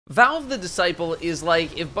Valve the Disciple is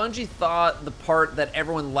like if Bungie thought the part that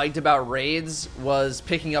everyone liked about raids was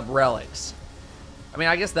picking up relics. I mean,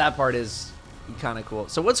 I guess that part is kind of cool.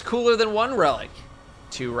 So what's cooler than 1 relic?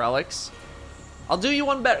 2 relics. I'll do you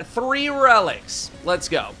one better. 3 relics. Let's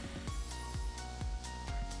go.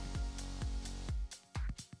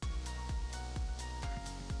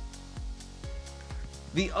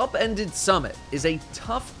 The Upended Summit is a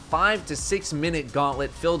tough 5 to 6 minute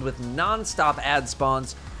gauntlet filled with non-stop ad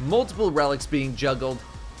spawns, multiple relics being juggled,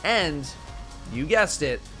 and, you guessed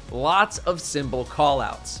it, lots of symbol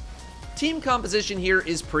callouts. Team composition here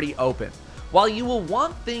is pretty open. While you will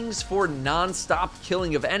want things for non-stop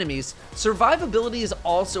killing of enemies, survivability is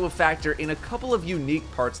also a factor in a couple of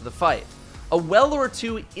unique parts of the fight. A well or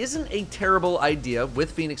 2 isn't a terrible idea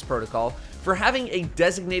with Phoenix Protocol for having a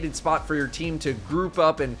designated spot for your team to group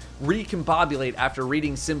up and recombobulate after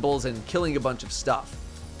reading symbols and killing a bunch of stuff.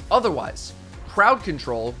 Otherwise, crowd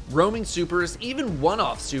control, roaming supers, even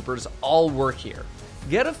one-off supers all work here.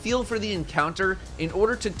 Get a feel for the encounter in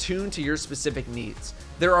order to tune to your specific needs.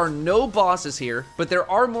 There are no bosses here, but there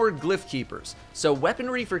are more glyph keepers, so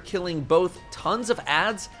weaponry for killing both tons of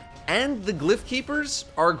ads and the glyph keepers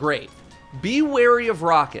are great. Be wary of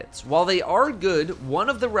rockets. While they are good, one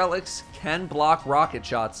of the relics can block rocket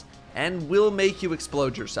shots and will make you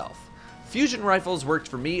explode yourself. Fusion rifles worked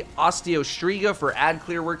for me, Osteostriga for ad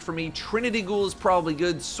clear worked for me, Trinity Ghoul is probably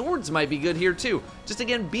good, swords might be good here too. Just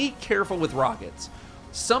again, be careful with rockets.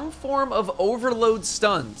 Some form of overload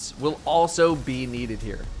stuns will also be needed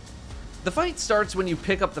here. The fight starts when you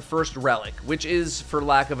pick up the first relic, which is, for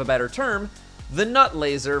lack of a better term, the Nut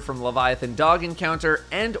Laser from Leviathan Dog Encounter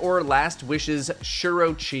and or Last Wish's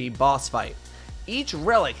Shuro-Chi boss fight. Each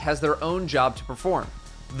relic has their own job to perform.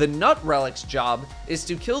 The Nut Relic's job is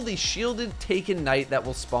to kill the shielded Taken Knight that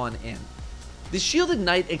will spawn in. The shielded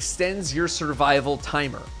Knight extends your survival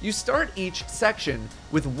timer. You start each section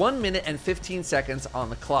with 1 minute and 15 seconds on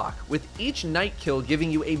the clock, with each Knight kill giving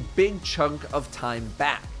you a big chunk of time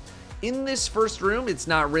back. In this first room, it's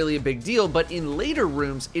not really a big deal, but in later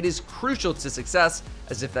rooms, it is crucial to success,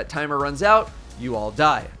 as if that timer runs out, you all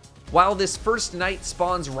die. While this first Knight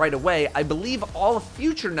spawns right away, I believe all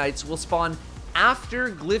future Knights will spawn after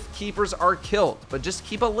glyph keepers are killed, but just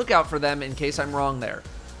keep a lookout for them in case I'm wrong there.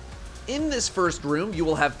 In this first room, you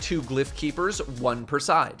will have 2 glyph keepers, 1 per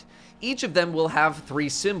side. Each of them will have 3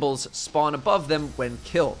 symbols spawn above them when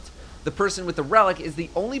killed. The person with the relic is the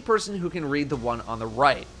only person who can read the one on the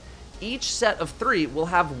right. Each set of 3 will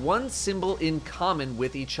have 1 symbol in common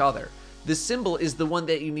with each other. The symbol is the one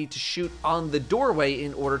that you need to shoot on the doorway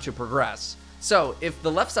in order to progress. So, if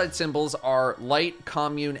the left side symbols are light,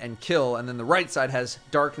 commune, and kill, and then the right side has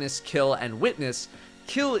darkness, kill, and witness,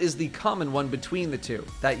 kill is the common one between the two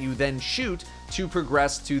that you then shoot to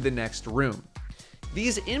progress to the next room.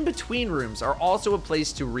 These in-between rooms are also a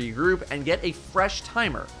place to regroup and get a fresh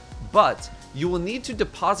timer, but you will need to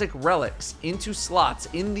deposit relics into slots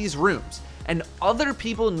in these rooms, and other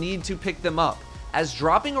people need to pick them up, as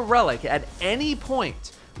dropping a relic at any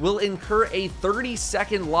point will incur a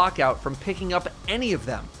 30-second lockout from picking up any of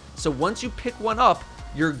them. So once you pick one up,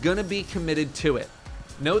 you're gonna be committed to it.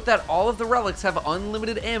 Note that all of the relics have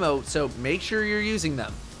unlimited ammo, so make sure you're using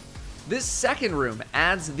them. This second room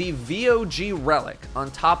adds the VOG relic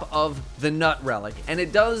on top of the Nut relic, and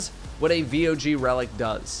it does what a VOG relic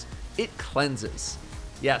does. It cleanses.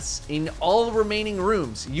 Yes, in all remaining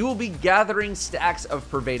rooms, you will be gathering stacks of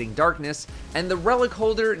pervading darkness, and the relic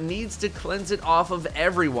holder needs to cleanse it off of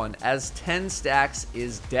everyone, as 10 stacks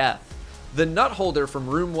is death. The Nut holder from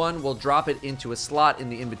room 1 will drop it into a slot in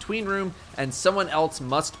the in-between room, and someone else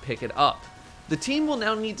must pick it up. The team will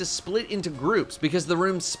now need to split into groups because the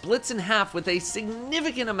room splits in half with a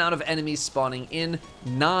significant amount of enemies spawning in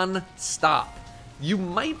non-stop. You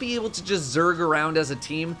might be able to just zerg around as a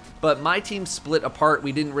team, but my team split apart.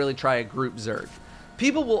 We didn't really try a group zerg.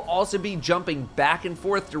 People will also be jumping back and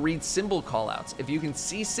forth to read symbol callouts. If you can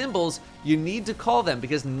see symbols, you need to call them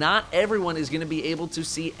because not everyone is going to be able to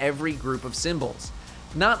see every group of symbols.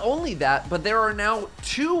 Not only that, but there are now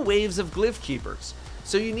 2 waves of glyph keepers.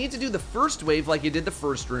 So you need to do the first wave like you did the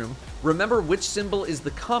first room, remember which symbol is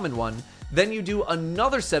the common one, then you do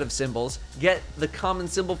another set of symbols, get the common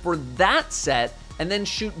symbol for that set, and then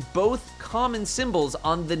shoot both common symbols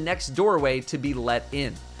on the next doorway to be let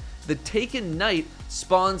in. The Taken Knight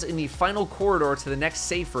spawns in the final corridor to the next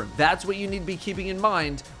safe room. That's what you need to be keeping in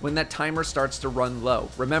mind when that timer starts to run low.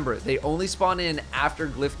 Remember, they only spawn in after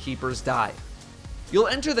glyph keepers die. You'll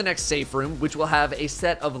enter the next safe room, which will have a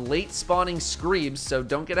set of late spawning screebs, so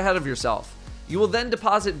don't get ahead of yourself. You will then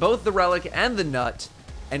deposit both the relic and the Nut,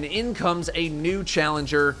 and in comes a new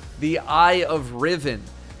challenger, the Eye of Riven.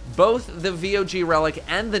 Both the VOG relic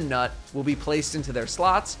and the nut will be placed into their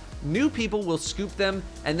slots, new people will scoop them,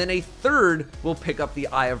 and then a third will pick up the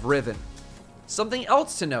Eye of Riven. Something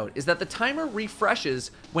else to note is that the timer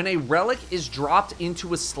refreshes when a relic is dropped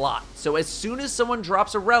into a slot. So as soon as someone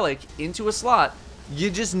drops a relic into a slot, you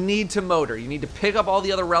just need to motor. You need to pick up all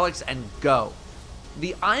the other relics and go.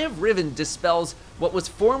 The Eye of Riven dispels what was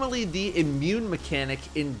formerly the immune mechanic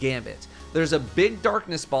in Gambit. There's a big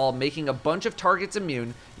darkness ball making a bunch of targets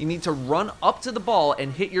immune. You need to run up to the ball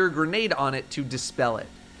and hit your grenade on it to dispel it.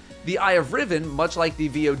 The Eye of Riven, much like the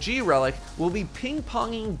VOG relic, will be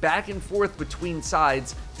ping-ponging back and forth between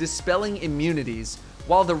sides, dispelling immunities,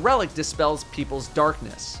 while the relic dispels people's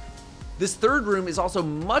darkness. This third room is also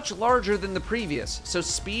much larger than the previous, so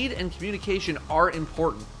speed and communication are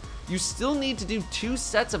important. You still need to do 2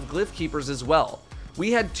 sets of Glyph Keepers as well.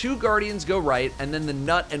 We had 2 Guardians go right, and then the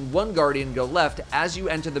Nut and 1 Guardian go left as you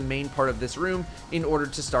enter the main part of this room in order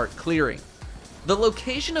to start clearing. The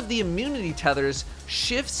location of the immunity tethers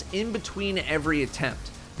shifts in between every attempt.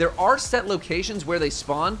 There are set locations where they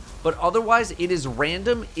spawn, but otherwise it is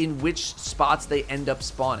random in which spots they end up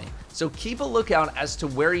spawning. So keep a lookout as to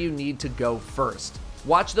where you need to go first.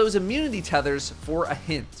 Watch those immunity tethers for a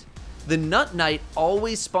hint. The Nut Knight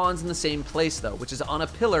always spawns in the same place though, which is on a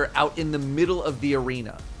pillar out in the middle of the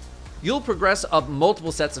arena. You'll progress up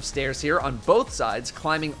multiple sets of stairs here on both sides,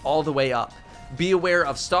 climbing all the way up. Be aware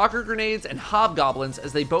of Stalker Grenades and Hobgoblins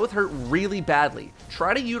as they both hurt really badly.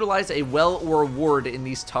 Try to utilize a well or a ward in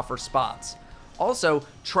these tougher spots. Also,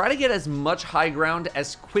 try to get as much high ground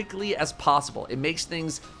as quickly as possible. It makes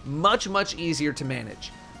things much easier to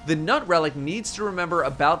manage. The Nut Relic needs to remember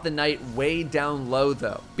about the Knight way down low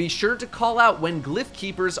though. Be sure to call out when Glyph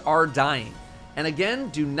Keepers are dying. And again,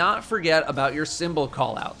 do not forget about your symbol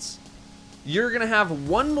callouts. You're gonna have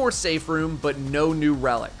 1 more safe room, but no new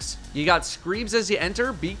relics. You got Screebs as you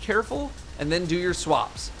enter, be careful, and then do your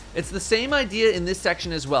swaps. It's the same idea in this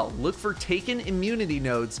section as well. Look for taken immunity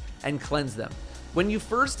nodes and cleanse them. When you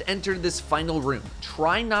first enter this final room,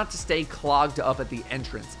 try not to stay clogged up at the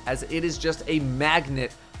entrance, as it is just a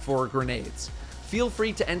magnet for grenades. Feel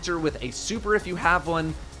free to enter with a super if you have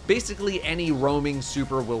one. Basically any roaming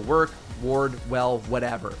super will work, ward, well,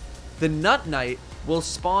 whatever. The Nut Knight will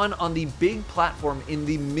spawn on the big platform in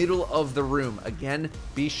the middle of the room. Again,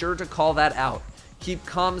 be sure to call that out. Keep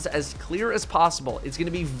comms as clear as possible. It's going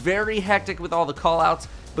to be very hectic with all the callouts,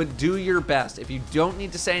 but do your best. If you don't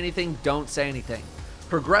need to say anything, don't say anything.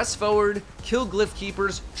 Progress forward, kill Glyph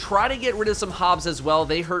Keepers, try to get rid of some Hobs as well.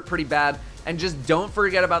 They hurt pretty bad, and just don't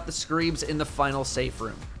forget about the Screebs in the final safe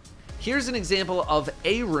room. Here's an example of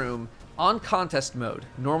a room on contest mode.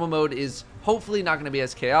 Normal mode is hopefully not going to be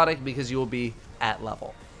as chaotic because you will be at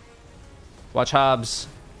level. Watch Hobbs.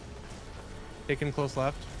 Taken close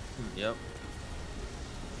left. Yep.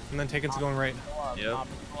 And then Taken's going right. Yep.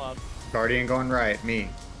 Guardian going right. Me.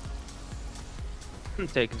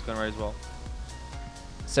 Taken's going right as well.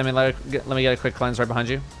 Semi, let me get a quick cleanse right behind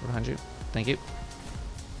you. Right behind you. Thank you. You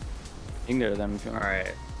can go to them if you want. All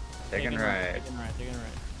right. Taking right. Taking right.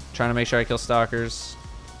 Trying to make sure I kill stalkers.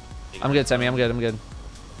 I'm good, Semi. I'm good.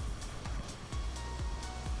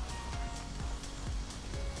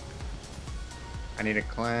 I need a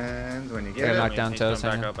cleanse when you Yeah, get knock it. down toes.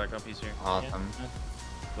 Back up, he's here. Awesome.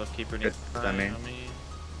 Left keeper Good, needs Semi. on me.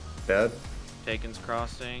 Dead. Taken's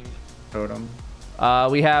crossing. Totem.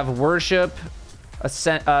 We have Worship,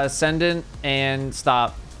 Ascendant, and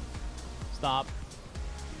Stop. Stop.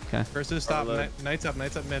 Okay. First is stop. Overload. Knight's up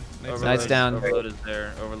mid. Knight's down. Overload is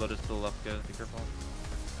there. Overload is to the left. Go. Be careful.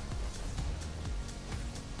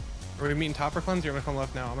 Are we meeting top or cleanse? You're gonna come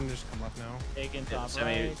left now. I'm gonna just come left now. Taking top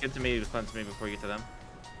Semi, right. get to me. Cleanse me before you get to them.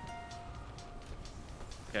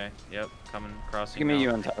 Okay. Yep. Coming. Crossing. Give me now. you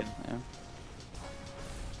on top. Yeah.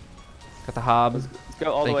 Got the Hob. Let's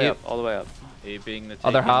go all the Thank way you. up. All the way up. A being the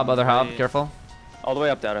Other Taken Hob. right. Careful. All the way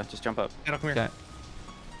up, Datto. Just jump up. Datto, come here. Okay.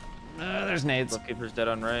 There's nades. Left keeper's dead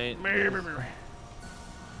on right.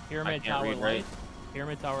 Pyramid can't tower read light. right.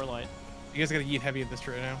 Pyramid tower light. You guys gotta eat heavy at this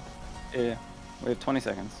right now. Yeah. We have 20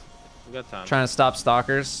 seconds. We got time. Trying to stop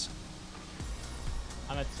stalkers.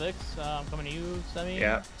 I'm at 6. I'm coming to you, Semi.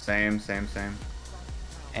 Yeah. Same.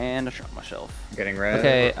 And I shot myself. Getting red.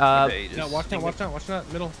 Okay. No, watch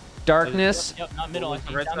not. Middle. Darkness. Yep, not middle. I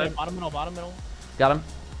think Right down side. there, bottom middle. Got him.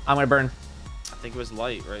 I'm gonna burn. I think it was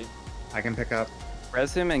light, right? I can pick up.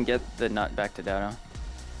 Res him and get the nut back to Datto.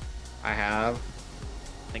 I have.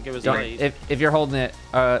 I think it was Don't, light. if you're holding it.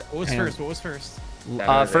 What was hang on. first? What was first?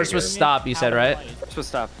 First was stop. You said right. First was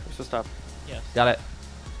stop. Yes. Got it.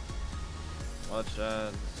 Watch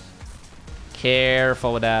that.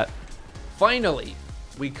 Careful with that. Finally,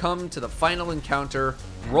 we come to the final encounter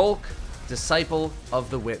Rhulk, Disciple of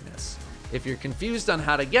the Witness. If you're confused on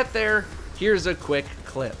how to get there, here's a quick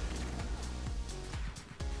clip.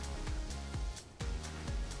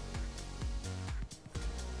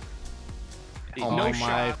 No my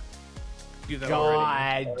shot. Do that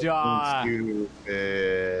already. God, dog.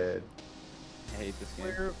 Stupid. I hate this game.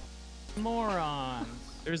 We're morons.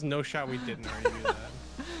 There's no shot we didn't already do that.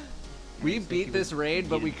 We beat this raid,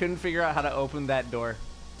 but we couldn't figure out how to open that door.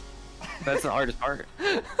 That's the hardest part.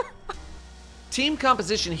 Team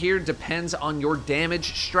composition here depends on your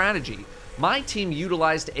damage strategy. My team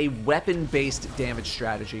utilized a weapon-based damage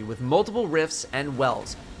strategy with multiple rifts and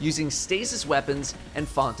wells, using stasis weapons and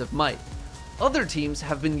Font of Might. Other teams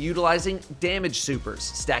have been utilizing damage supers,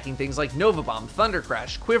 stacking things like Nova Bomb, Thunder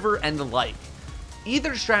Crash, Quiver, and the like.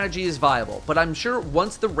 Either strategy is viable, but I'm sure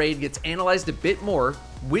once the raid gets analyzed a bit more,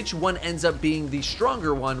 which one ends up being the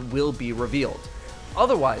stronger one will be revealed.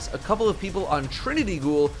 Otherwise, a couple of people on Trinity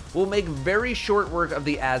Ghoul will make very short work of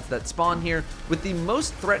the adds that spawn here, with the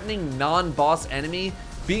most threatening non-boss enemy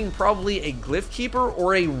being probably a Glyph Keeper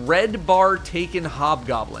or a red bar taken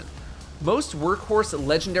Hobgoblin. Most workhorse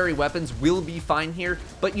legendary weapons will be fine here,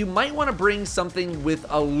 but you might want to bring something with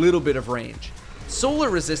a little bit of range. Solar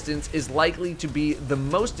resistance is likely to be the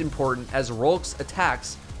most important, as Rhulk's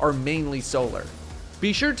attacks are mainly solar.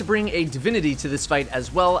 Be sure to bring a divinity to this fight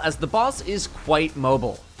as well, as the boss is quite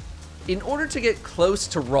mobile. In order to get close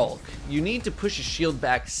to Rhulk, you need to push his shield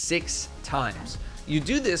back 6 times. You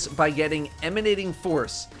do this by getting Emanating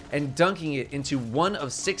Force and dunking it into one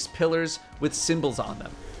of 6 pillars with symbols on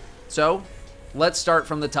them. So, let's start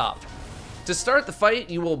from the top. To start the fight,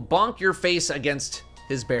 you will bonk your face against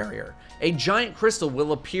his barrier. A giant crystal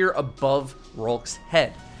will appear above Rhulk's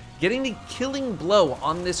head. Getting the killing blow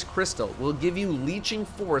on this crystal will give you Leeching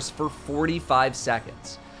Force for 45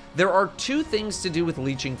 seconds. There are 2 things to do with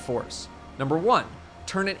Leeching Force. Number 1,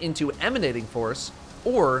 turn it into Emanating Force,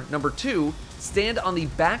 or number 2, stand on the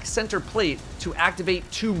back center plate to activate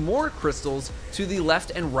 2 more crystals to the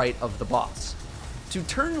left and right of the boss. To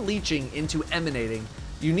turn Leeching into Emanating,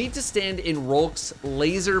 you need to stand in Rhulk's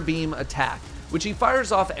Laser Beam attack, which he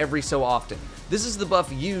fires off every so often. This is the buff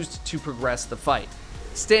used to progress the fight.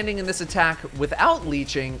 Standing in this attack without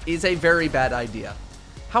leeching is a very bad idea.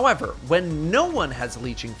 However, when no one has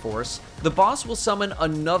Leeching Force, the boss will summon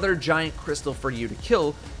another giant crystal for you to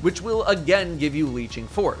kill, which will again give you Leeching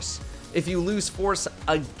Force. If you lose force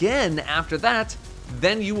again after that,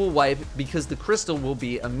 then you will wipe because the crystal will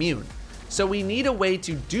be immune. So we need a way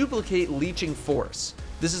to duplicate Leeching Force.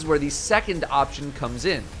 This is where the second option comes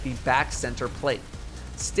in, the back center plate.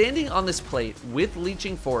 Standing on this plate with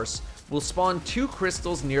Leeching Force will spawn 2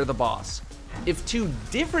 crystals near the boss. If 2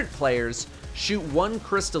 different players shoot 1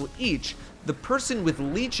 crystal each, the person with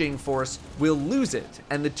Leeching Force will lose it,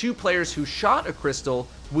 and the 2 players who shot a crystal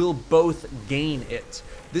will both gain it.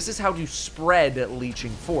 This is how to spread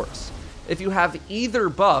Leeching Force. If you have either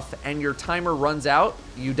buff and your timer runs out,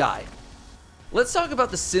 you die. Let's talk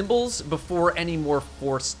about the symbols before any more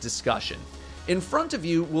force discussion. In front of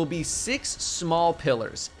you will be 6 small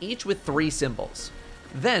pillars, each with 3 symbols.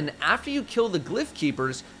 Then, after you kill the Glyph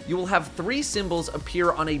Keepers, you will have 3 symbols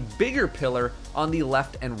appear on a bigger pillar on the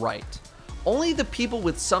left and right. Only the people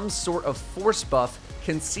with some sort of force buff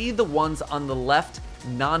can see the ones on the left,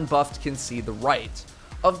 non-buffed can see the right.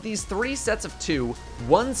 Of these 3 sets of 2,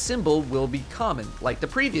 1 symbol will be common, like the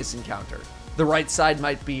previous encounter. The right side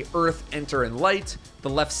might be Earth, Enter, and Light. The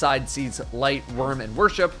left side sees Light, Worm, and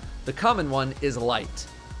Worship. The common one is Light.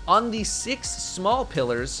 On the 6 small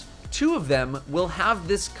pillars, 2 of them will have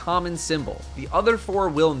this common symbol. The other 4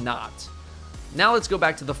 will not. Now let's go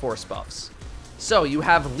back to the force buffs. So you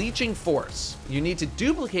have Leeching Force. You need to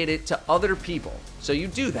duplicate it to other people. So you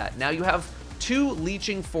do that. Now you have 2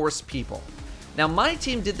 Leeching Force people. Now my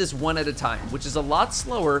team did this one at a time, which is a lot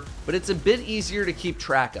slower, but it's a bit easier to keep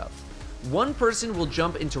track of. One person will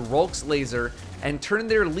jump into Rhulk's laser and turn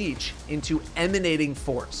their leech into Emanating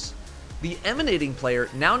Force. The Emanating player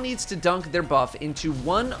now needs to dunk their buff into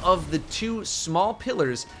one of the 2 small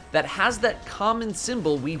pillars that has that common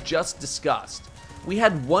symbol we just discussed. We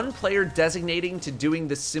had one player designating to doing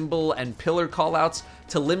the symbol and pillar callouts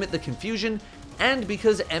to limit the confusion, and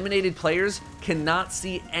because emanated players cannot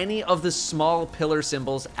see any of the small pillar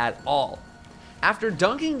symbols at all. After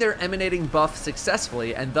dunking their Emanating buff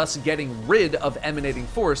successfully and thus getting rid of Emanating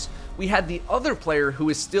Force, we had the other player who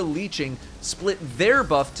is still leeching split their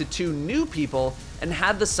buff to 2 new people and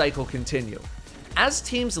had the cycle continue. As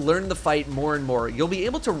teams learn the fight more and more, you'll be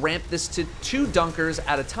able to ramp this to 2 dunkers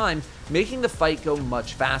at a time, making the fight go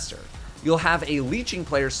much faster. You'll have a leeching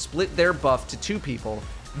player split their buff to 2 people,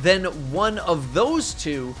 Then one of those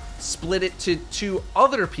two split it to 2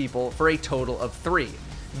 other people for a total of 3.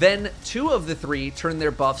 Then 2 of the 3 turn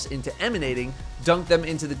their buffs into emanating, dunk them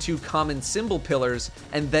into the 2 common symbol pillars,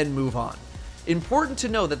 and then move on. Important to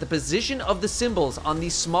know that the position of the symbols on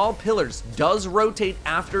these small pillars does rotate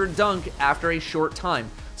after a dunk after a short time,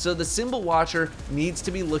 so the symbol watcher needs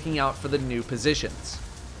to be looking out for the new positions.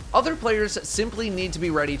 Other players simply need to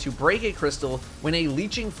be ready to break a crystal when a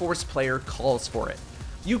Leeching Force player calls for it.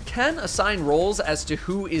 You can assign roles as to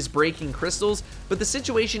who is breaking crystals, but the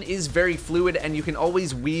situation is very fluid and you can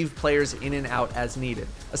always weave players in and out as needed.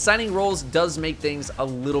 Assigning roles does make things a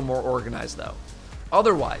little more organized though.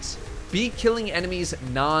 Otherwise, be killing enemies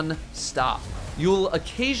non-stop. You'll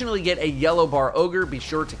occasionally get a yellow bar ogre, be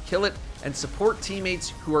sure to kill it, and support teammates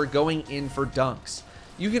who are going in for dunks.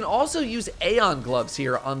 You can also use Aeon Gloves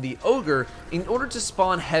here on the ogre in order to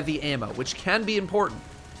spawn heavy ammo, which can be important.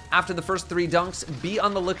 After the first 3 dunks, be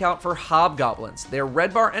on the lookout for hobgoblins. They're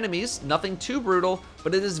red bar enemies, nothing too brutal,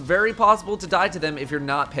 but it is very possible to die to them if you're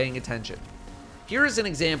not paying attention. Here is an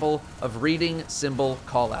example of reading symbol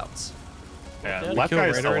callouts. Yeah, Yeah. left Kill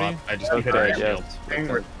guy's right still already? up. I just Okay, need to hit yeah.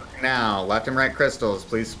 shield. Now, left and right crystals,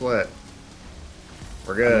 please split.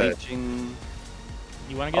 We're I'm good. leeching.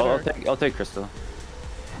 You want to get her? I'll take crystal.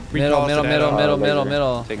 Middle, middle, middle, middle, middle, Laser.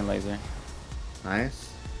 middle. Taking laser. Nice.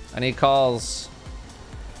 I need calls.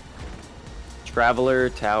 Traveler,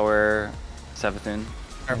 tower, Sevathun.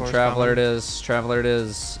 Traveler it is. Traveler it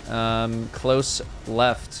is. Close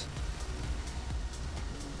left.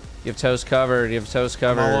 You have toes covered. You have toes I'm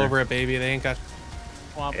covered. all over it, baby. They ain't got.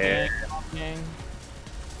 Swamp Yeah. gang, swamp gang,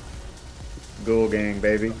 Ghoul gang,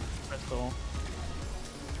 baby. crystal.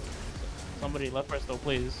 Somebody left crystal,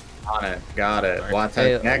 please. On it. Got it. Watch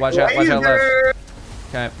Hey, out. watch out left. Laser!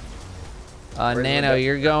 Okay. Where's the Nano, left?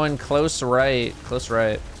 you're going close right. Close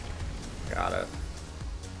right. Got it.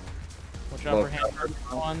 Watch out for Look. hamburger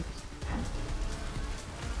one.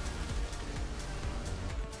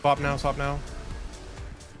 Swap now, swap now.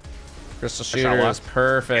 Crystal shot shooter is left.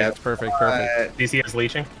 perfect. Yeah, Perfect. Perfect. DC is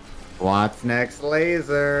leeching. What's next?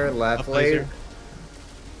 Laser. Left Left laser. laser.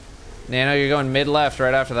 Nano, you're going mid left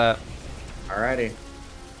right after that. Alrighty.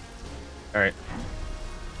 All right.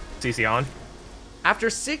 CC on. After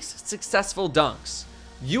 6 successful dunks,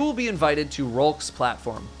 you will be invited to Rhulk's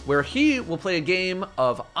platform, where he will play a game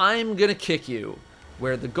of I'm gonna kick you,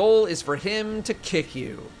 where the goal is for him to kick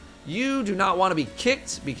you. You do not want to be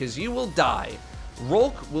kicked because you will die.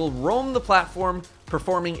 Rhulk will roam the platform,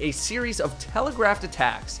 performing a series of telegraphed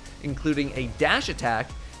attacks, including a dash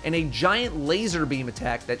attack and a giant laser beam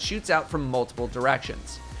attack that shoots out from multiple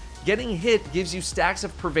directions. Getting hit gives you stacks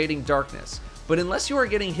of pervading darkness, but unless you are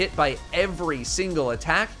getting hit by every single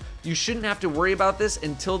attack, you shouldn't have to worry about this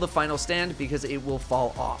until the final stand because it will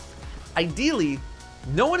fall off. Ideally,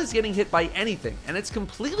 no one is getting hit by anything, and it's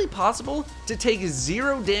completely possible to take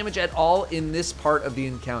 0 damage at all in this part of the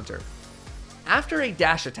encounter. After a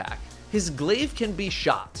dash attack, his glaive can be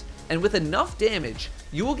shot, and with enough damage,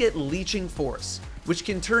 you will get Leeching Force, which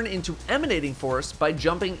can turn into Emanating Force by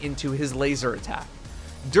jumping into his laser attack.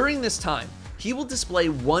 During this time, he will display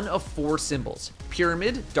one of 4 symbols,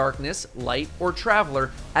 Pyramid, Darkness, Light, or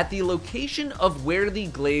Traveler, at the location of where the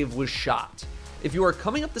glaive was shot. If you are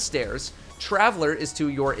coming up the stairs, Traveler is to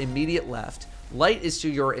your immediate left, Light is to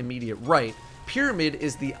your immediate right, Pyramid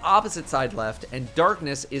is the opposite side left, and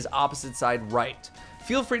Darkness is opposite side right.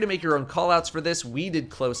 Feel free to make your own callouts for this. We did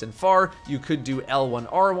close and far. You could do L1,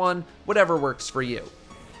 R1, whatever works for you.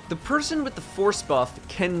 The person with the force buff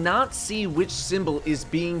cannot see which symbol is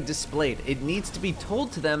being displayed. It needs to be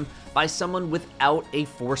told to them by someone without a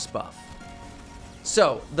force buff.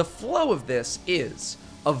 So, the flow of this is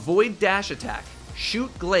avoid dash attack,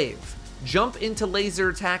 shoot glaive, jump into laser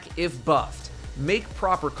attack if buffed, make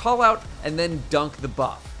proper callout, and then dunk the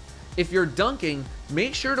buff. If you're dunking,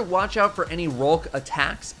 make sure to watch out for any Rhulk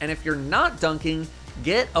attacks, and if you're not dunking,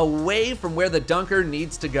 get away from where the dunker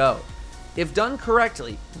needs to go. If done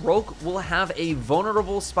correctly, Rhulk will have a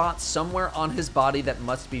vulnerable spot somewhere on his body that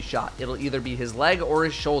must be shot. It'll either be his leg or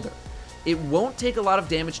his shoulder. It won't take a lot of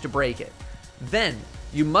damage to break it. Then,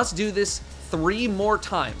 you must do this 3 more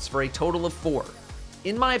times for a total of 4.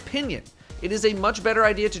 In my opinion, it is a much better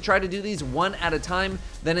idea to try to do these one at a time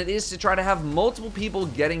than it is to try to have multiple people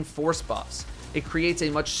getting force buffs. It creates a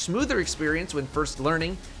much smoother experience when first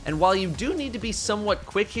learning, and while you do need to be somewhat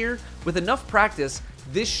quick here, with enough practice,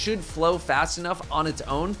 this should flow fast enough on its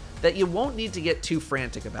own that you won't need to get too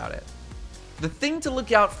frantic about it. The thing to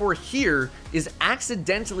look out for here is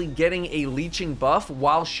accidentally getting a leeching buff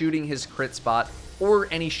while shooting his crit spot or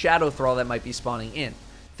any shadow thrall that might be spawning in.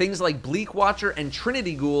 things like Bleak Watcher and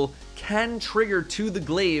Trinity Ghoul can trigger to the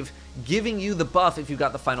glaive, giving you the buff if you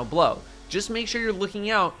got the final blow. Just make sure you're looking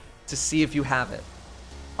out to see if you have it.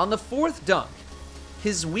 On the 4th dunk,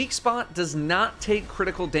 his weak spot does not take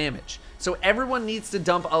critical damage, so everyone needs to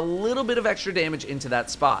dump a little bit of extra damage into that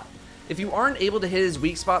spot. If you aren't able to hit his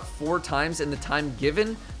weak spot 4 times in the time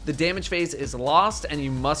given, the damage phase is lost and you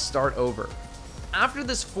must start over. After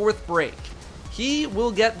this 4th break, he will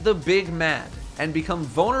get the Big Mad and become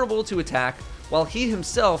vulnerable to attack, while he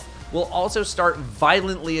himself will also start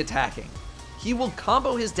violently attacking. He will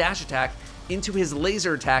combo his dash attack into his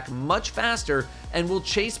laser attack much faster and will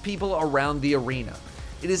chase people around the arena.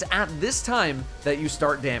 It is at this time that you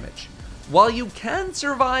start damage. While you can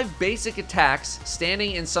survive basic attacks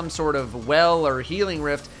standing in some sort of well or healing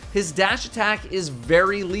rift, his dash attack is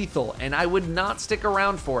very lethal and I would not stick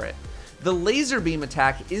around for it. The laser beam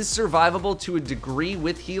attack is survivable to a degree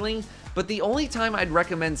with healing, but the only time I'd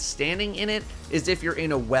recommend standing in it is if you're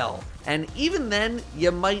in a well, and even then,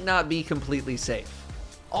 you might not be completely safe.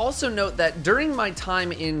 Also note that during my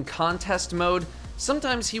time in contest mode,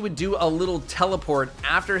 sometimes he would do a little teleport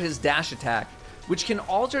after his dash attack, which can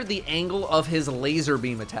alter the angle of his laser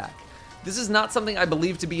beam attack. This is not something I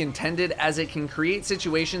believe to be intended, as it can create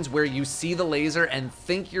situations where you see the laser and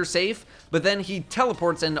think you're safe, but then he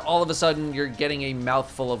teleports and all of a sudden you're getting a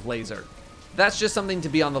mouthful of laser. That's just something to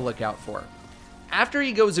be on the lookout for. After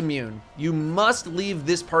he goes immune, you must leave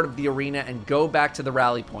this part of the arena and go back to the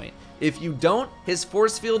rally point. If you don't, his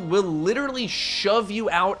force field will literally shove you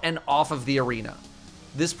out and off of the arena.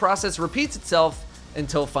 This process repeats itself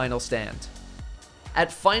until Final Stand.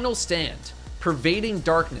 At Final Stand, Pervading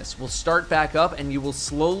Darkness will start back up and you will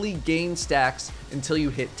slowly gain stacks until you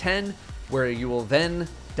hit 10, where you will then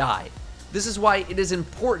die. This is why it is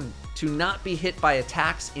important to not be hit by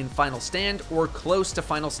attacks in Final Stand or close to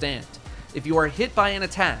Final Stand. If you are hit by an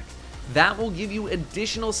attack, that will give you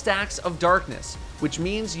additional stacks of darkness, which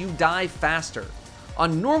means you die faster.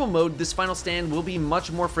 On normal mode, this Final Stand will be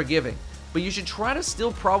much more forgiving, but you should try to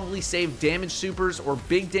still probably save damage supers or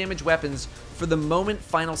big damage weapons for the moment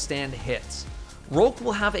Final Stand hits. Rhulk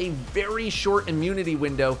will have a very short immunity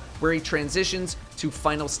window where he transitions to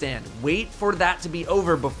Final Stand. Wait for that to be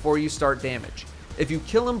over before you start damage. If you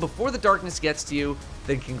kill him before the darkness gets to you,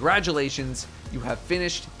 then congratulations, you have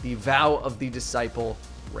finished the Vow of the Disciple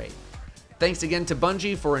raid. Thanks again to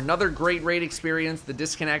Bungie for another great raid experience. The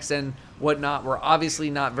disconnects and whatnot were obviously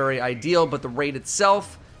not very ideal, but the raid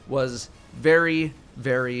itself was very,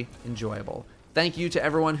 very enjoyable. Thank you to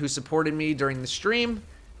everyone who supported me during the stream.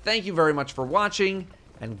 Thank you very much for watching,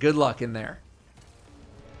 and good luck in there.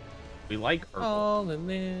 We like purple. All in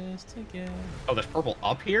this together. Oh, there's purple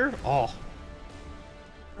up here? Oh.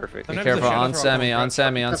 Perfect. Be Sometimes careful, the shadows on are all semi, going on red.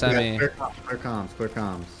 semi, on semi. Clear comms, clear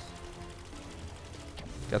comms.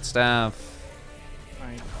 Got staff.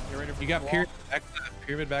 Alright, get ready for You got wall. pyramid back left.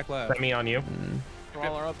 Pyramid back left. Semi on you.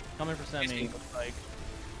 Crawler up, coming for semi. Looks like.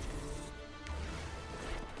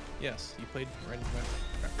 Yes, you played right into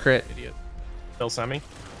my Crit. idiot. Still semi.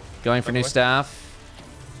 Going for new By the way. staff.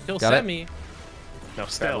 Kill Got it. semi. No,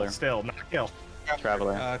 still, not kill.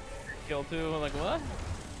 Traveler. Kill two. Like what?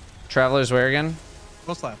 Travelers where again?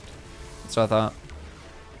 Most left. That's what I thought.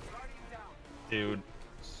 Dude.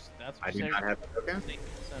 That's I do not have a token.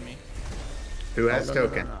 semi. Who has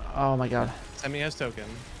token? Oh my god. Semi has token.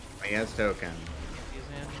 He has token. He's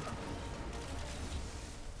in.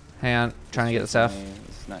 Hang on, trying to get the staff.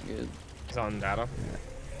 This is not good. He's on Datto.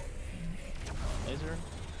 Laser.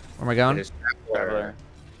 Where am I It going? is Traveler.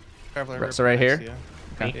 Traveler. So right here?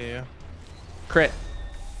 Yeah. Okay. Yeah. Crit.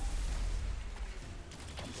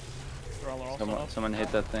 Crawler also up. Someone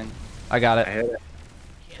hit that thing. I got I it. hit it.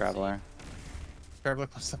 Traveler. Traveler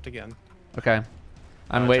close left again. Okay.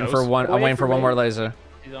 I'm waiting for Toast. one. I'm waiting for one more laser.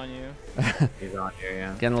 He's on you. He's on here,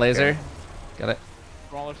 yeah. Getting laser. Got it.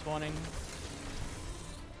 Crawler spawning.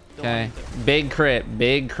 Still Okay. on you. Big crit.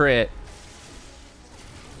 Big crit.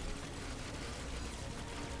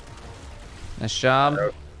 Nice job.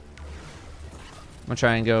 I'm gonna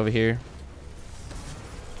try and go over here.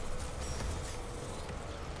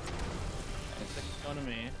 Going to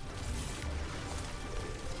me.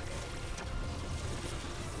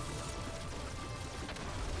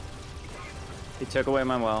 He took away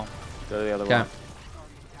my well. Go to the other Okay. one.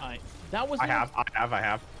 Alright. That was I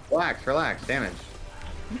have. Relax, relax. Damage.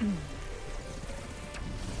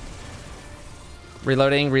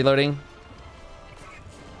 Reloading. Reloading.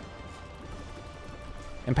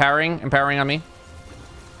 Empowering. Empowering on me.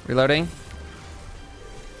 Reloading.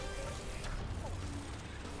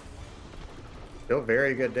 Still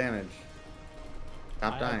very good damage.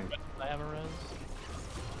 Stop I dying. have a res.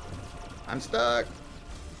 I'm stuck.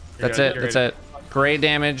 That's good, it. you're That's good. it. Great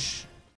damage.